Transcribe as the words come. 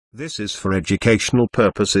This is for educational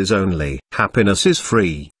purposes only. Happiness is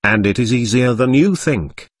free, and it is easier than you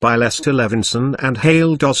think. By Lester Levinson and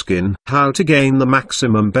Hale Doskin. How to gain the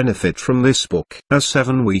maximum benefit from this book. A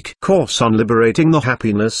 7-week course on liberating the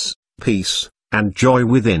happiness, peace, and joy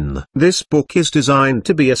within. This book is designed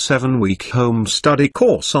to be a 7-week home study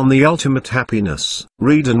course on the ultimate happiness.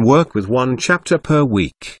 Read and work with one chapter per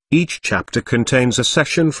week. Each chapter contains a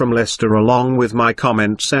session from Lester along with my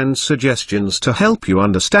comments and suggestions to help you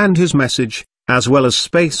understand his message, as well as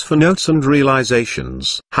space for notes and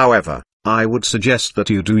realizations. However, I would suggest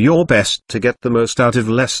that you do your best to get the most out of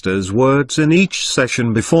Lester's words in each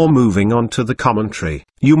session before moving on to the commentary.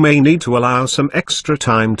 You may need to allow some extra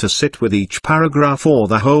time to sit with each paragraph or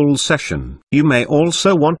the whole session. You may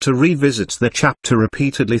also want to revisit the chapter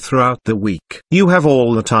repeatedly throughout the week. You have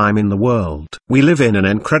all the time in the world. We live in an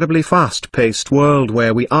incredibly fast-paced world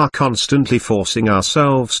where we are constantly forcing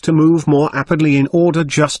ourselves to move more rapidly in order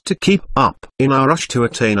just to keep up. In our rush to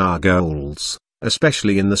attain our goals,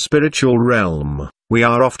 especially in the spiritual realm, we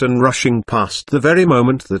are often rushing past the very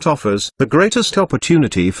moment that offers the greatest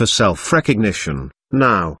opportunity for self-recognition.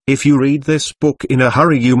 Now, if you read this book in a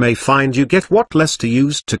hurry, you may find you get what Lester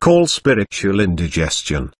used to call spiritual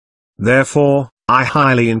indigestion. Therefore, I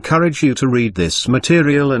highly encourage you to read this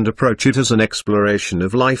material and approach it as an exploration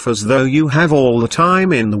of life as though you have all the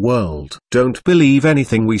time in the world. Don't believe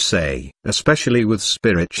anything we say, especially with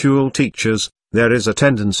spiritual teachers. There is a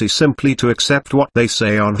tendency simply to accept what they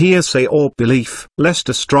say on hearsay or belief.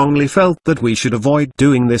 Lester strongly felt that we should avoid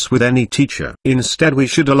doing this with any teacher. Instead, we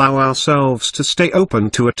should allow ourselves to stay open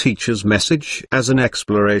to a teacher's message as an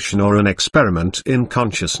exploration or an experiment in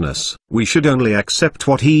consciousness. We should only accept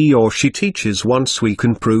what he or she teaches once we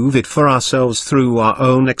can prove it for ourselves through our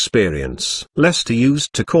own experience. Lester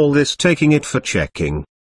used to call this taking it for checking.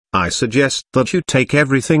 I suggest that you take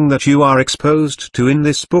everything that you are exposed to in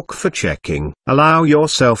this book for checking. Allow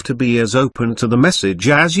yourself to be as open to the message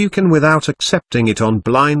as you can without accepting it on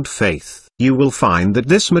blind faith. You will find that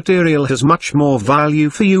this material has much more value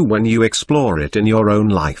for you when you explore it in your own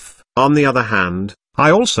life. On the other hand, I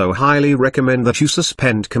also highly recommend that you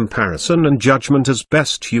suspend comparison and judgment as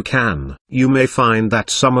best you can. You may find that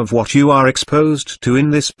some of what you are exposed to in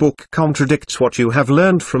this book contradicts what you have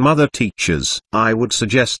learned from other teachers. I would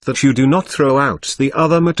suggest that you do not throw out the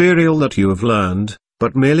other material that you have learned,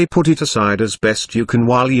 but merely put it aside as best you can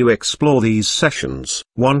while you explore these sessions.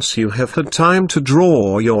 Once you have had time to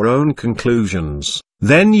draw your own conclusions,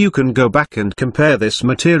 then you can go back and compare this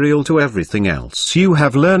material to everything else you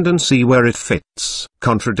have learned and see where it fits.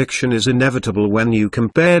 Contradiction is inevitable when you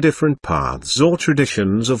compare different paths or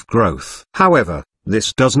traditions of growth. However,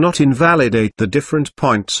 this does not invalidate the different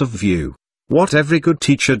points of view. What every good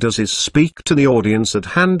teacher does is speak to the audience at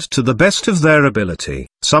hand to the best of their ability.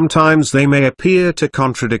 Sometimes they may appear to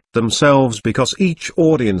contradict themselves because each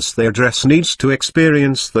audience they address needs to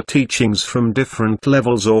experience the teachings from different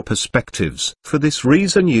levels or perspectives. For this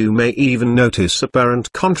reason, you may even notice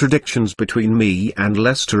apparent contradictions between me and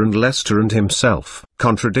Lester and himself.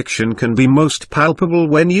 Contradiction can be most palpable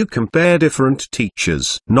when you compare different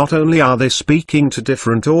teachers. Not only are they speaking to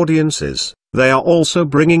different audiences, they are also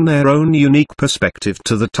bringing their own unique perspective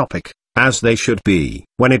to the topic, as they should be.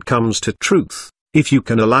 When it comes to truth, if you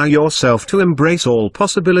can allow yourself to embrace all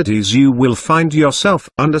possibilities, you will find yourself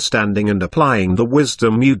understanding and applying the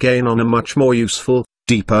wisdom you gain on a much more useful,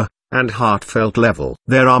 deeper, and heartfelt level.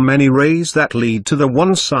 There are many rays that lead to the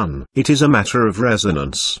one sun. It is a matter of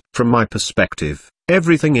resonance. From my perspective,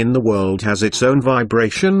 everything in the world has its own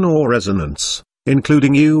vibration or resonance,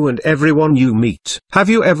 including you and everyone you meet. Have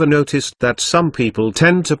you ever noticed that some people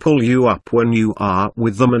tend to pull you up when you are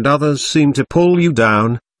with them and others seem to pull you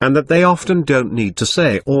down, and that they often don't need to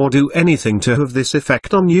say or do anything to have this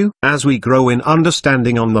effect on you? As we grow in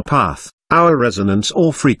understanding on the path, our resonance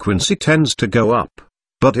or frequency tends to go up.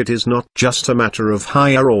 But it is not just a matter of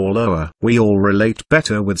higher or lower. We all relate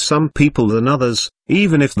better with some people than others,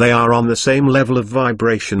 even if they are on the same level of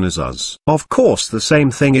vibration as us. Of course, the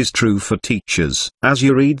same thing is true for teachers. As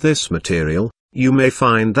you read this material, you may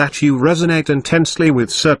find that you resonate intensely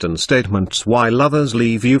with certain statements while others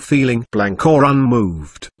leave you feeling blank or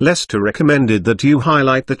unmoved. Lester recommended that you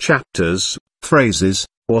highlight the chapters, phrases,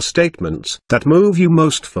 or statements that move you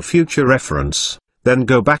most for future reference. Then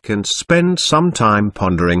go back and spend some time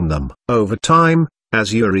pondering them. Over time,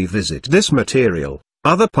 as you revisit this material,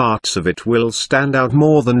 other parts of it will stand out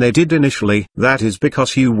more than they did initially. That is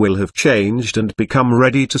because you will have changed and become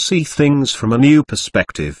ready to see things from a new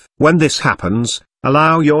perspective. When this happens,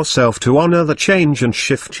 Allow yourself to honor the change and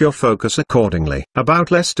shift your focus accordingly.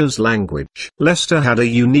 About Lester's language. Lester had a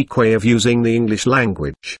unique way of using the English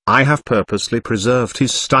language. I have purposely preserved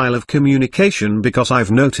his style of communication because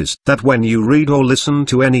I've noticed that when you read or listen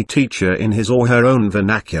to any teacher in his or her own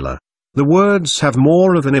vernacular, the words have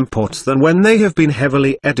more of an import than when they have been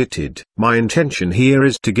heavily edited. My intention here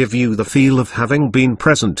is to give you the feel of having been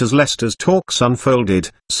present as Lester's talks unfolded,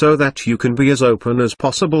 so that you can be as open as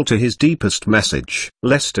possible to his deepest message.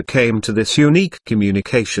 Lester came to this unique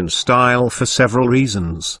communication style for several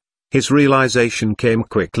reasons. His realization came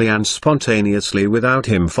quickly and spontaneously without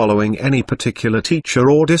him following any particular teacher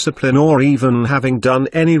or discipline or even having done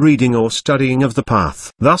any reading or studying of the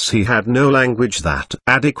path. Thus he had no language that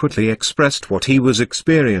adequately expressed what he was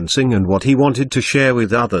experiencing and what he wanted to share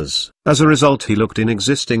with others. As a result, he looked in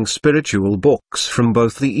existing spiritual books from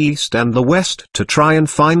both the East and the West to try and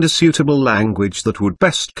find a suitable language that would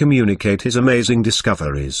best communicate his amazing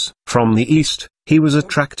discoveries. From the East, he was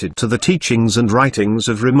attracted to the teachings and writings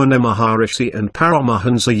of Ramana Maharishi and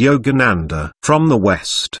Paramahansa Yogananda. From the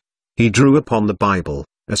West, he drew upon the Bible,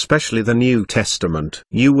 especially the New Testament.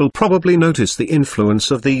 You will probably notice the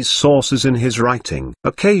influence of these sources in his writing.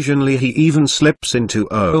 Occasionally he even slips into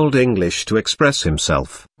Old English to express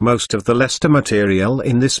himself. Most of the Lester material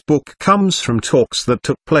in this book comes from talks that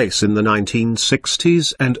took place in the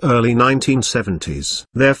 1960s and early 1970s.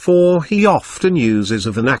 Therefore he often uses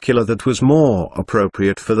a vernacular that was more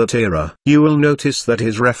appropriate for that era. You will notice that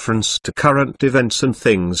his reference to current events and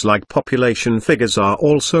things like population figures are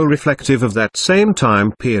also reflective of that same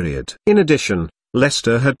time period. In addition,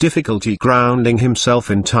 Lester had difficulty grounding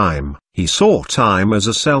himself in time. He saw time as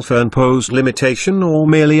a self-imposed limitation or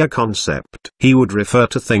merely a concept. He would refer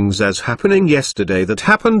to things as happening yesterday that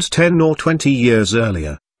happened 10 or 20 years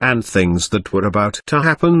earlier, and things that were about to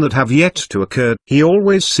happen that have yet to occur. He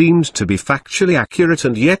always seemed to be factually accurate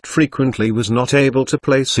and yet frequently was not able to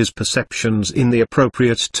place his perceptions in the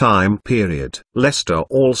appropriate time period. Lester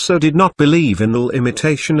also did not believe in the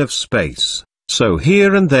limitation of space. So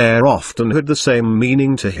here and there often had the same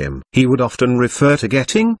meaning to him. He would often refer to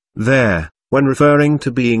getting there, when referring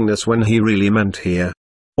to beingness when he really meant here.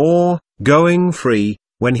 Or, going free,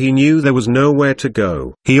 when he knew there was nowhere to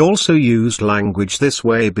go. He also used language this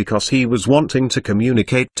way because he was wanting to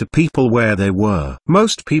communicate to people where they were.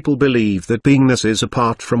 Most people believe that beingness is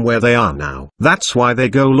apart from where they are now. That's why they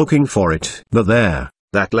go looking for it. The there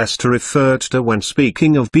that Lester referred to when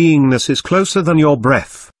speaking of beingness is closer than your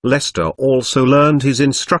breath. Lester also learned his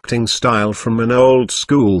instructing style from an old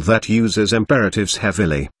school that uses imperatives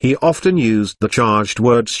heavily. He often used the charged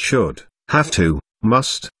words should, have to,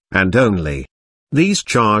 must, and only. These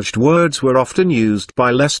charged words were often used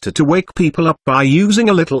by Lester to wake people up by using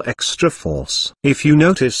a little extra force. If you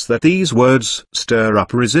notice that these words stir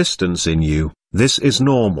up resistance in you, this is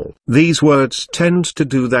normal. These words tend to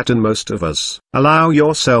do that in most of us. Allow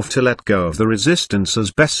yourself to let go of the resistance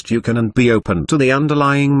as best you can and be open to the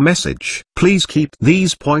underlying message. Please keep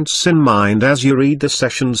these points in mind as you read the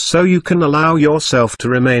sessions so you can allow yourself to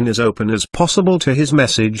remain as open as possible to his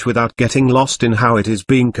message without getting lost in how it is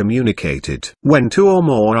being communicated. When two or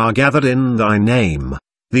more are gathered in thy name.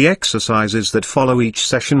 The exercises that follow each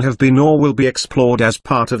session have been or will be explored as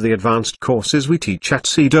part of the advanced courses we teach at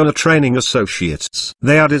Sedona Training Associates.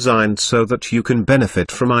 They are designed so that you can benefit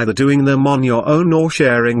from either doing them on your own or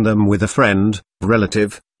sharing them with a friend,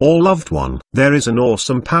 relative, or loved one. There is an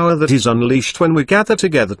awesome power that is unleashed when we gather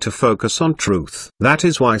together to focus on truth. That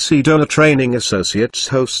is why Sedona Training Associates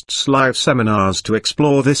hosts live seminars to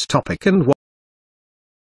explore this topic and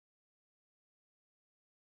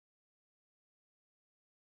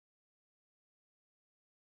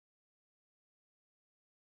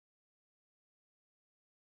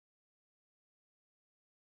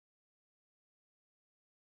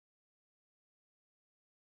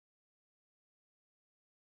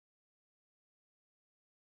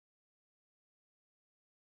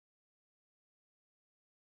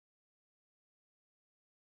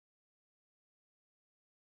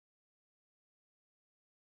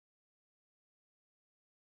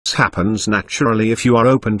happens naturally if you are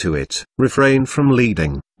open to it. Refrain from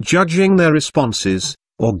leading, judging their responses,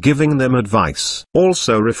 or giving them advice.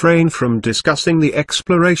 Also refrain from discussing the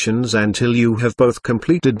explorations until you have both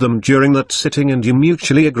completed them during that sitting and you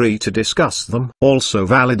mutually agree to discuss them. Also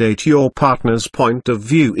validate your partner's point of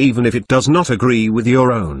view even if it does not agree with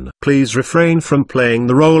your own. Please refrain from playing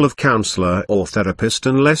the role of counselor or therapist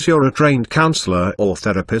unless you're a trained counselor or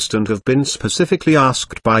therapist and have been specifically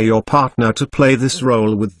asked by your partner to play this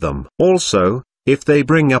role with them. Also, if they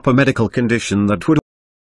bring up a medical condition that would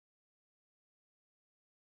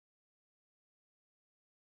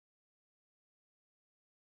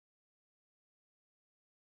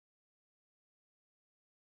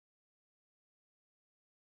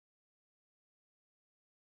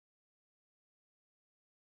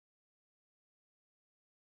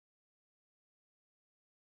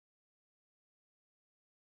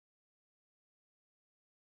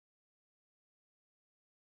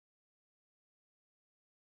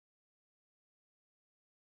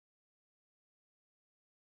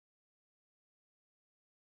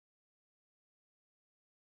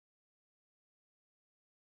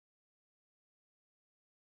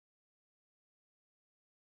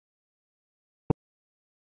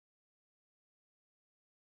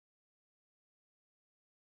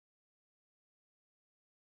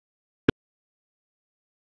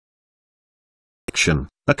satisfaction,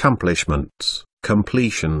 accomplishments,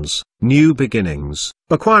 completions, new beginnings,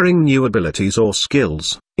 acquiring new abilities or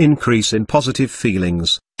skills, increase in positive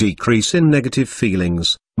feelings, decrease in negative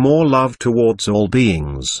feelings, more love towards all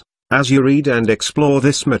beings. As you read and explore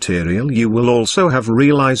this material, you will also have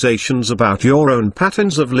realizations about your own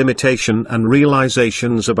patterns of limitation and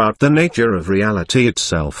realizations about the nature of reality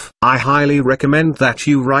itself. I highly recommend that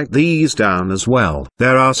you write these down as well.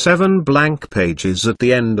 There are 7 blank pages at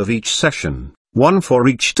the end of each session, one for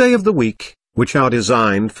each day of the week, which are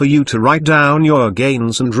designed for you to write down your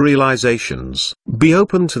gains and realizations. Be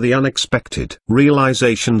open to the unexpected.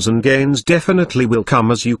 Realizations and gains definitely will come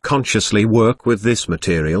as you consciously work with this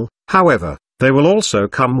material. However, they will also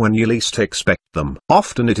come when you least expect them.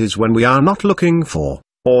 Often it is when we are not looking for,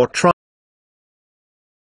 or trying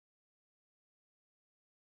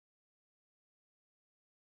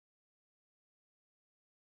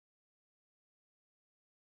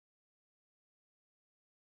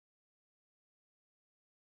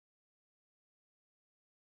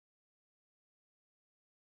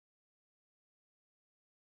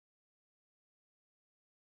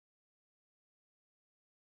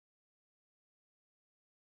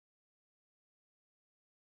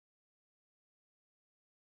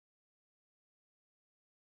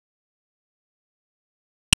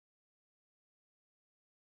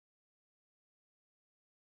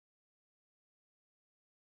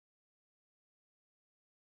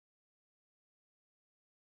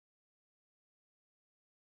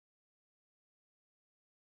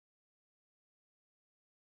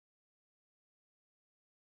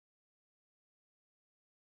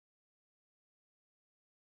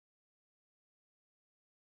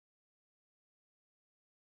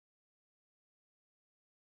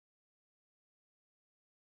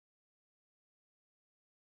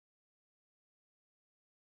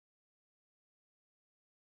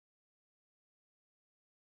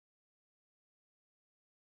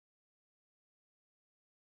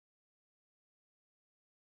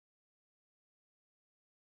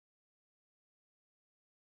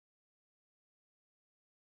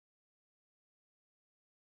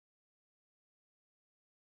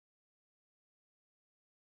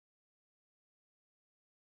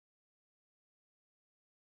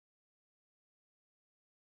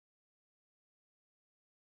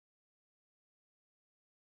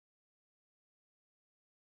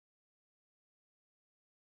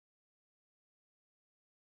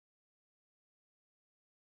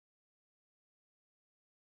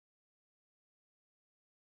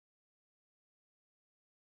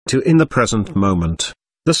to in the present moment.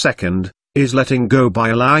 The second is letting go by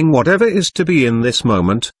allowing whatever is to be in this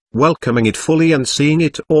moment, welcoming it fully and seeing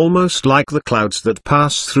it almost like the clouds that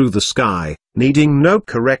pass through the sky, needing no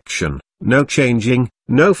correction, no changing,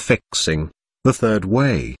 no fixing. The third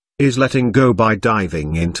way is letting go by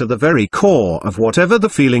diving into the very core of whatever the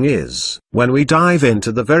feeling is. When we dive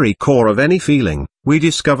into the very core of any feeling, we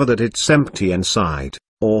discover that it's empty inside,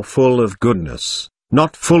 or full of goodness,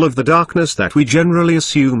 not full of the darkness that we generally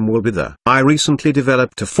assume will be there. I recently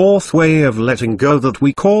developed a 4th way of letting go that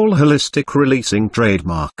we call holistic releasing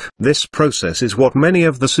trademark. This process is what many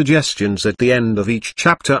of the suggestions at the end of each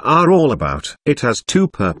chapter are all about. It has 2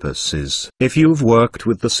 purposes. If you've worked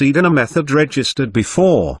with the Sedana method registered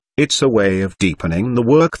before, it's a way of deepening the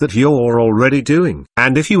work that you're already doing.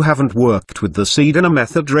 And if you haven't worked with the Sedana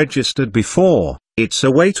method registered before, it's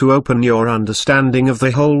a way to open your understanding of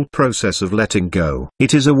the whole process of letting go.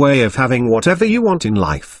 It is a way of having whatever you want in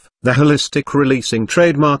life. The holistic releasing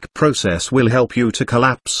trademark process will help you to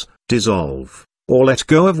collapse, dissolve, or let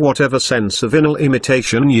go of whatever sense of inner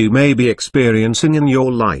limitation you may be experiencing in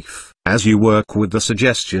your life. As you work with the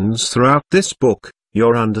suggestions throughout this book,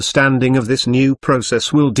 your understanding of this new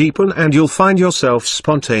process will deepen and you'll find yourself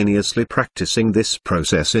spontaneously practicing this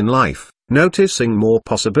process in life, noticing more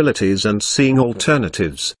possibilities and seeing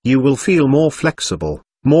alternatives. You will feel more flexible,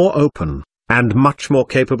 more open, and much more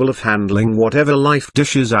capable of handling whatever life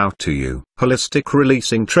dishes out to you. Holistic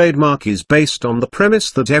releasing trademark is based on the premise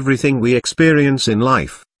that everything we experience in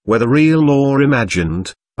life, whether real or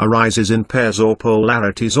imagined, arises in pairs or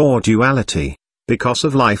polarities or duality. Because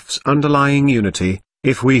of life's underlying unity,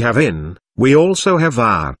 if we have in, we also have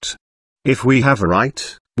out. If we have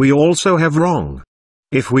right, we also have wrong.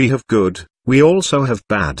 If we have good, we also have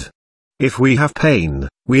bad. If we have pain,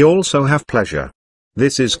 we also have pleasure.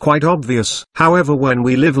 This is quite obvious. However, when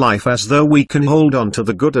we live life as though we can hold on to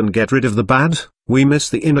the good and get rid of the bad, we miss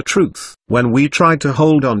the inner truth. When we try to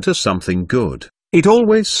hold on to something good, it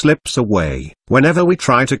always slips away. Whenever we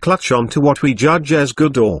try to clutch on to what we judge as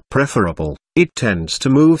good or preferable, it tends to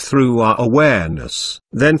move through our awareness.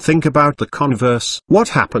 Then think about the converse. What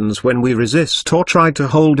happens when we resist or try to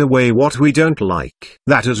hold away what we don't like?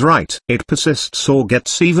 That is right, it persists or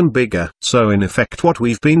gets even bigger. So in effect what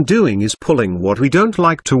we've been doing is pulling what we don't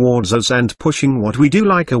like towards us and pushing what we do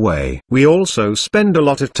like away. We also spend a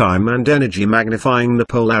lot of time and energy magnifying the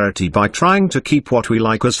polarity by trying to keep what we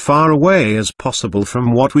like as far away as possible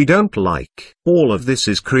from what we don't like. All of this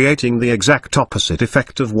is creating the exact opposite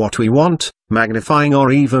effect of what we want, magnifying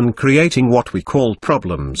or even creating what we call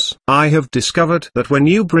problems. I have discovered that when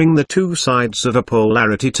you bring the two sides of a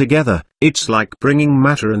polarity together, it's like bringing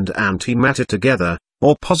matter and antimatter together,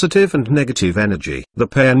 or positive and negative energy. The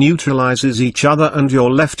pair neutralizes each other and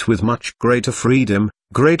you're left with much greater freedom,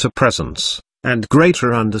 greater presence, and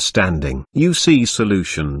greater understanding. You see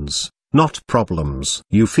solutions, not problems.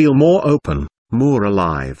 You feel more open, more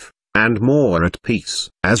alive, and more at peace.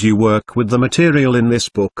 As you work with the material in this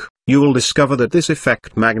book, you will discover that this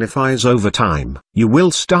effect magnifies over time. You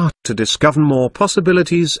will start to discover more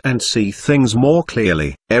possibilities and see things more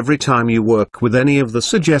clearly. Every time you work with any of the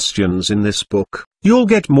suggestions in this book, you'll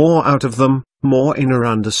get more out of them, more inner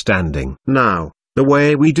understanding. Now, the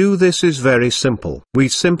way we do this is very simple. We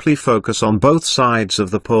simply focus on both sides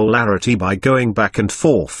of the polarity by going back and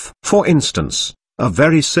forth. For instance, a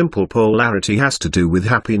very simple polarity has to do with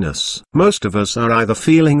happiness. Most of us are either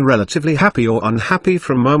feeling relatively happy or unhappy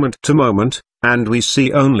from moment to moment, and we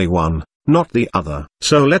see only one, not the other.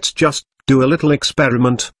 So let's just do a little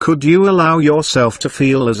experiment. Could you allow yourself to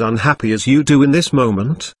feel as unhappy as you do in this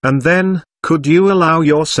moment? And then, could you allow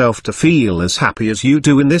yourself to feel as happy as you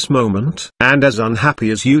do in this moment? And as unhappy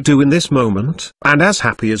as you do in this moment? And as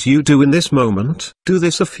happy as you do in this moment? Do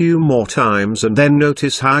this a few more times and then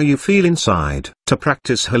notice how you feel inside. To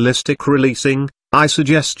practice holistic releasing, I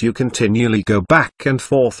suggest you continually go back and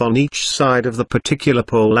forth on each side of the particular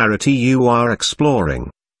polarity you are exploring.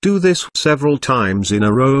 Do this several times in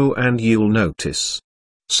a row and you'll notice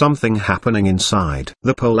something happening inside.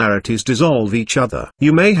 The polarities dissolve each other.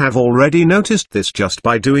 You may have already noticed this just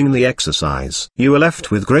by doing the exercise. You are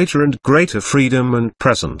left with greater and greater freedom and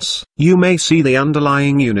presence. You may see the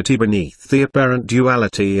underlying unity beneath the apparent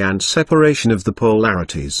duality and separation of the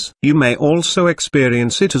polarities. You may also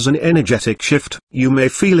experience it as an energetic shift. You may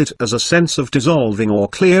feel it as a sense of dissolving or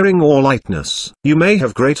clearing or lightness. You may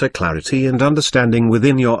have greater clarity and understanding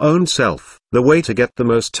within your own self. The way to get the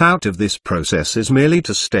most out of this process is merely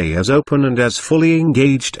to stay as open and as fully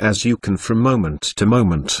engaged as you can from moment to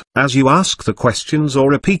moment. As you ask the questions or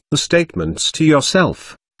repeat the statements to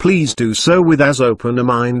yourself, please do so with as open a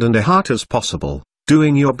mind and a heart as possible,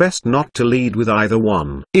 doing your best not to lead with either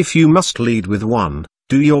one. If you must lead with one,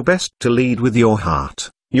 do your best to lead with your heart,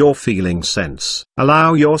 your feeling sense.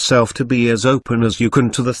 Allow yourself to be as open as you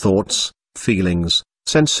can to the thoughts, feelings,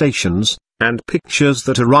 sensations, and pictures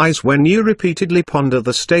that arise when you repeatedly ponder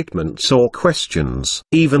the statements or questions.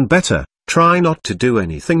 Even better, try not to do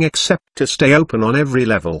anything except to stay open on every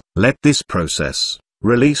level. Let this process,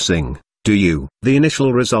 releasing, do you. The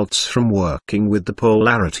initial results from working with the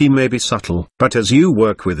polarity may be subtle, but as you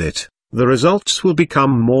work with it, the results will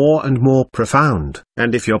become more and more profound.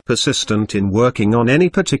 And if you're persistent in working on any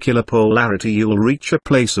particular polarity, you'll reach a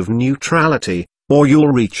place of neutrality, or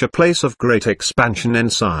you'll reach a place of great expansion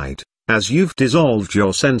inside. As you've dissolved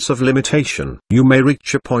your sense of limitation, you may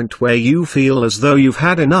reach a point where you feel as though you've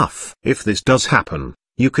had enough. If this does happen,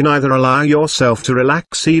 you can either allow yourself to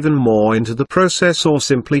relax even more into the process or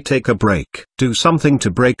simply take a break. Do something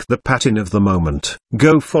to break the pattern of the moment.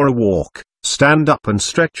 Go for a walk, stand up and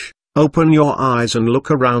stretch, open your eyes and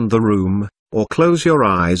look around the room, or close your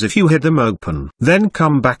eyes if you had them open. Then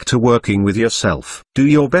come back to working with yourself. Do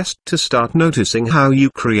your best to start noticing how you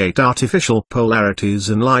create artificial polarities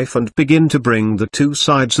in life and begin to bring the two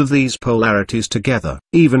sides of these polarities together.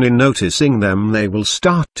 Even in noticing them, they will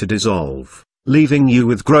start to dissolve, leaving you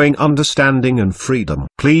with growing understanding and freedom.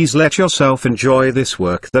 Please let yourself enjoy this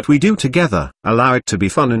work that we do together. Allow it to be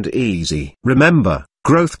fun and easy. Remember,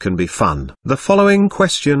 growth can be fun. The following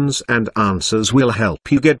questions and answers will help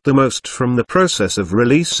you get the most from the process of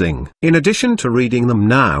releasing. In addition to reading them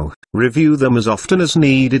now, review them as often as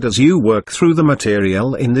needed as you work through the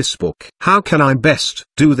material in this book. How can I best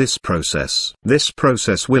do this process? This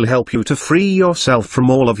process will help you to free yourself from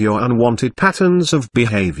all of your unwanted patterns of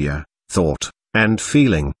behavior, thought, and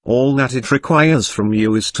feeling. All that it requires from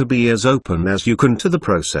you is to be as open as you can to the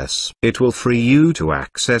process. It will free you to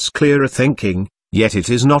access clearer thinking, yet it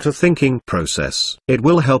is not a thinking process. It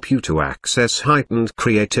will help you to access heightened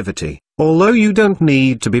creativity, although you don't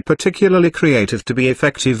need to be particularly creative to be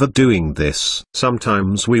effective at doing this.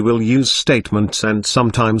 Sometimes we will use statements and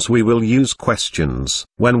sometimes we will use questions.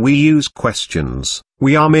 When we use questions,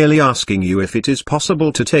 we are merely asking you if it is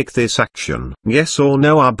possible to take this action. Yes or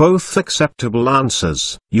no are both acceptable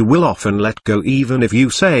answers. You will often let go even if you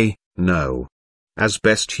say, no. As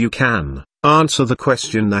best you can, answer the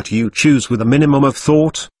question that you choose with a minimum of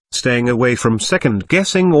thought, staying away from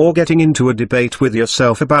second-guessing or getting into a debate with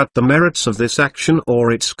yourself about the merits of this action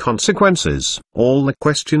or its consequences. All the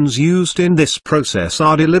questions used in this process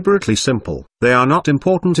are deliberately simple. They are not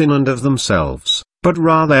important in and of themselves, but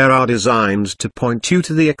rather are designed to point you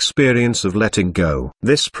to the experience of letting go.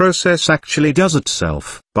 This process actually does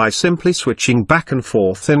itself, by simply switching back and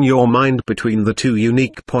forth in your mind between the two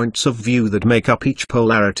unique points of view that make up each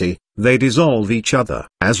polarity. They dissolve each other.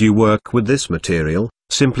 As you work with this material,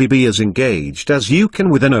 simply be as engaged as you can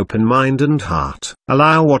with an open mind and heart.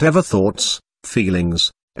 Allow whatever thoughts,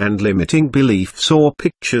 feelings, and limiting beliefs or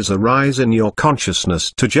pictures arise in your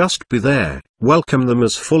consciousness to just be there. Welcome them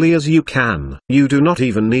as fully as you can. You do not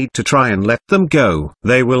even need to try and let them go.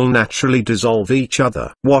 They will naturally dissolve each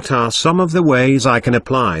other. What are some of the ways I can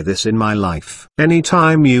apply this in my life?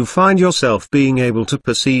 Anytime you find yourself being able to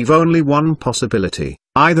perceive only one possibility,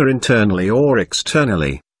 either internally or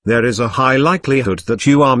externally, there is a high likelihood that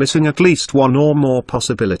you are missing at least one or more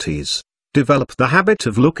possibilities. Develop the habit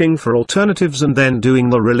of looking for alternatives and then doing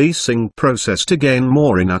the releasing process to gain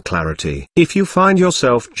more inner clarity. If you find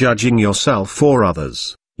yourself judging yourself or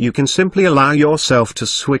others, you can simply allow yourself to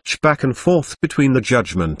switch back and forth between the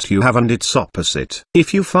judgment you have and its opposite.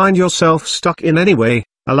 If you find yourself stuck in any way,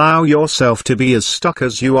 allow yourself to be as stuck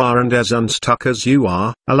as you are and as unstuck as you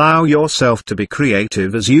are. Allow yourself to be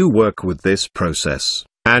creative as you work with this process,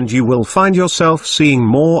 and you will find yourself seeing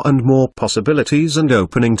more and more possibilities and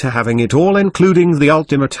opening to having it all, including the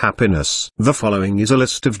ultimate happiness. The following is a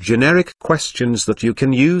list of generic questions that you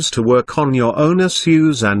can use to work on your own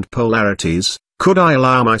issues and polarities. Could I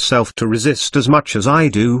allow myself to resist as much as I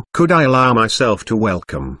do? Could I allow myself to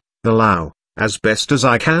welcome, allow, as best as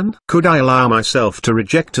I can? Could I allow myself to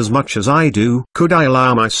reject as much as I do? Could I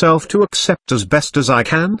allow myself to accept as best as I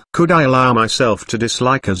can? Could I allow myself to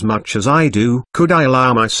dislike as much as I do? Could I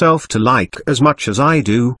allow myself to like as much as I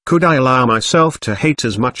do? Could I allow myself to hate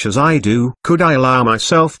as much as I do? Could I allow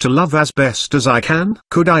myself to love as best as I can?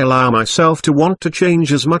 Could I allow myself to want to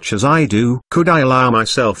change as much as I do? Could I allow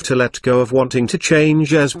myself to let go of wanting to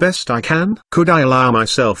change as best I can? Could I allow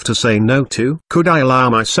myself to say no to? Could I allow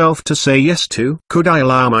myself to say yes to? Could I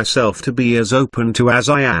allow myself to be as open to as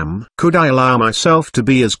I am? Could I allow myself to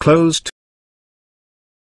be as closed?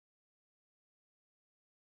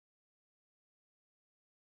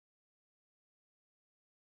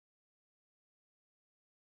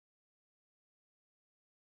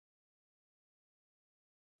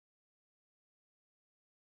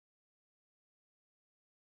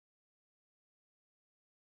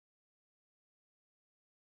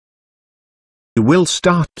 You will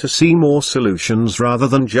start to see more solutions rather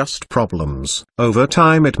than just problems. Over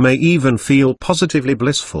time it may even feel positively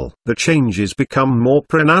blissful. The changes become more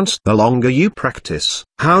pronounced the longer you practice.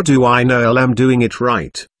 How do I know I'm doing it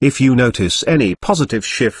right? If you notice any positive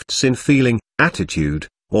shifts in feeling, attitude,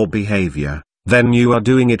 or behavior, then you are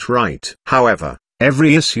doing it right. However,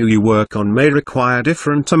 every issue you work on may require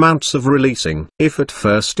different amounts of releasing. If at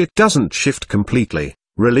first it doesn't shift completely,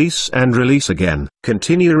 release and release again.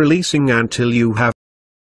 Continue releasing until you have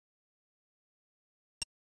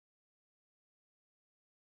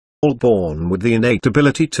all born with the innate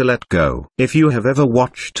ability to let go. If you have ever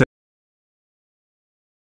watched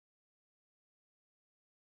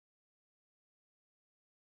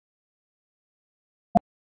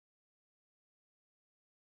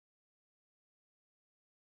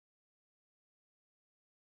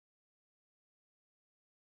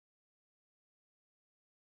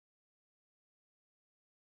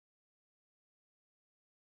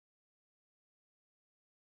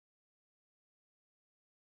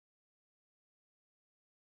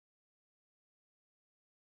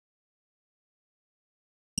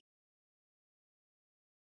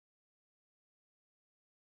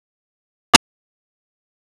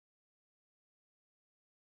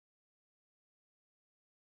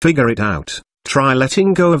figure it out, try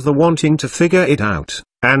letting go of the wanting to figure it out.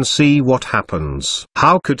 and see what happens.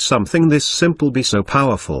 How could something this simple be so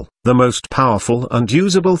powerful? The most powerful and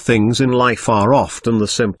usable things in life are often the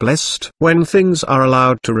simplest. When things are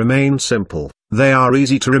allowed to remain simple, they are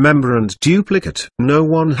easy to remember and duplicate. No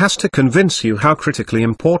one has to convince you how critically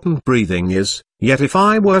important breathing is, yet if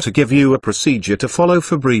I were to give you a procedure to follow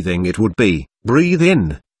for breathing, it would be: breathe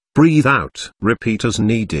in, breathe out, repeat as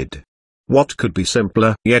needed. What could be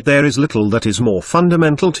simpler? Yet there is little that is more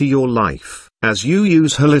fundamental to your life. As you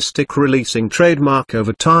use holistic releasing trademark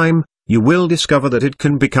over time, you will discover that it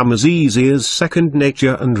can become as easy as second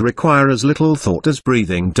nature and require as little thought as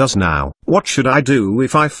breathing does now. What should I do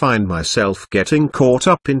if I find myself getting caught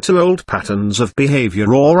up into old patterns of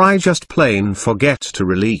behavior, or I just plain forget to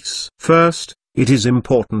release? First, it is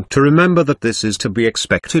important to remember that this is to be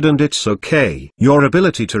expected and it's okay. Your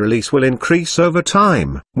ability to release will increase over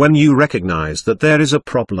time. When you recognize that there is a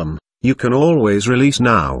problem, you can always release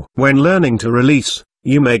now. When learning to release,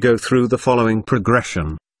 you may go through the following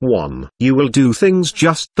progression. 1. You will do things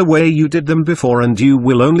just the way you did them before and you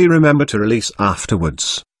will only remember to release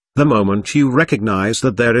afterwards. The moment you recognize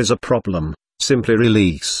that there is a problem, simply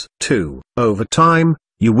release. 2. Over time,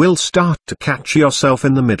 you will start to catch yourself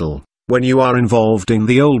in the middle. When you are involved in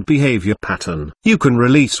the old behavior pattern, you can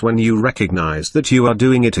release when you recognize that you are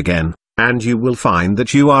doing it again, and you will find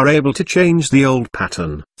that you are able to change the old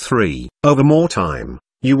pattern. 3. Over more time,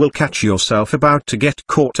 you will catch yourself about to get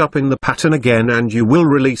caught up in the pattern again and you will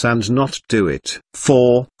release and not do it.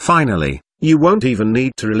 4. Finally, you won't even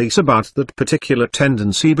need to release about that particular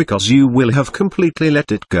tendency because you will have completely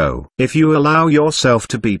let it go. If you allow yourself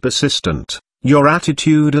to be persistent, your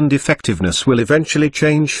attitude and effectiveness will eventually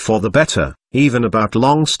change for the better, even about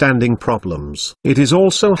long-standing problems. It is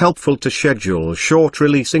also helpful to schedule short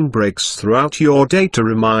releasing breaks throughout your day to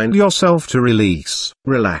remind yourself to release,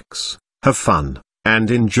 relax, have fun,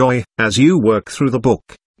 and enjoy. As you work through the book,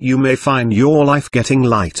 you may find your life getting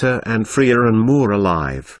lighter and freer and more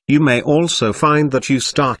alive. You may also find that you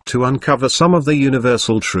start to uncover some of the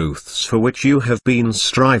universal truths for which you have been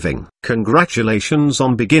striving. Congratulations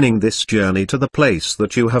on beginning this journey to the place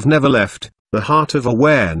that you have never left, the heart of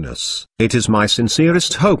awareness. It is my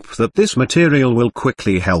sincerest hope that this material will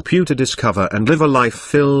quickly help you to discover and live a life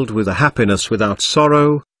filled with a happiness without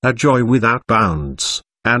sorrow, a joy without bounds,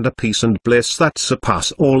 and a peace and bliss that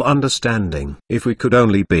surpass all understanding. If we could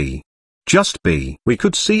only be, just be, we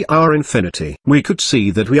could see our infinity. We could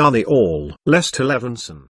see that we are the all. Lester Levinson.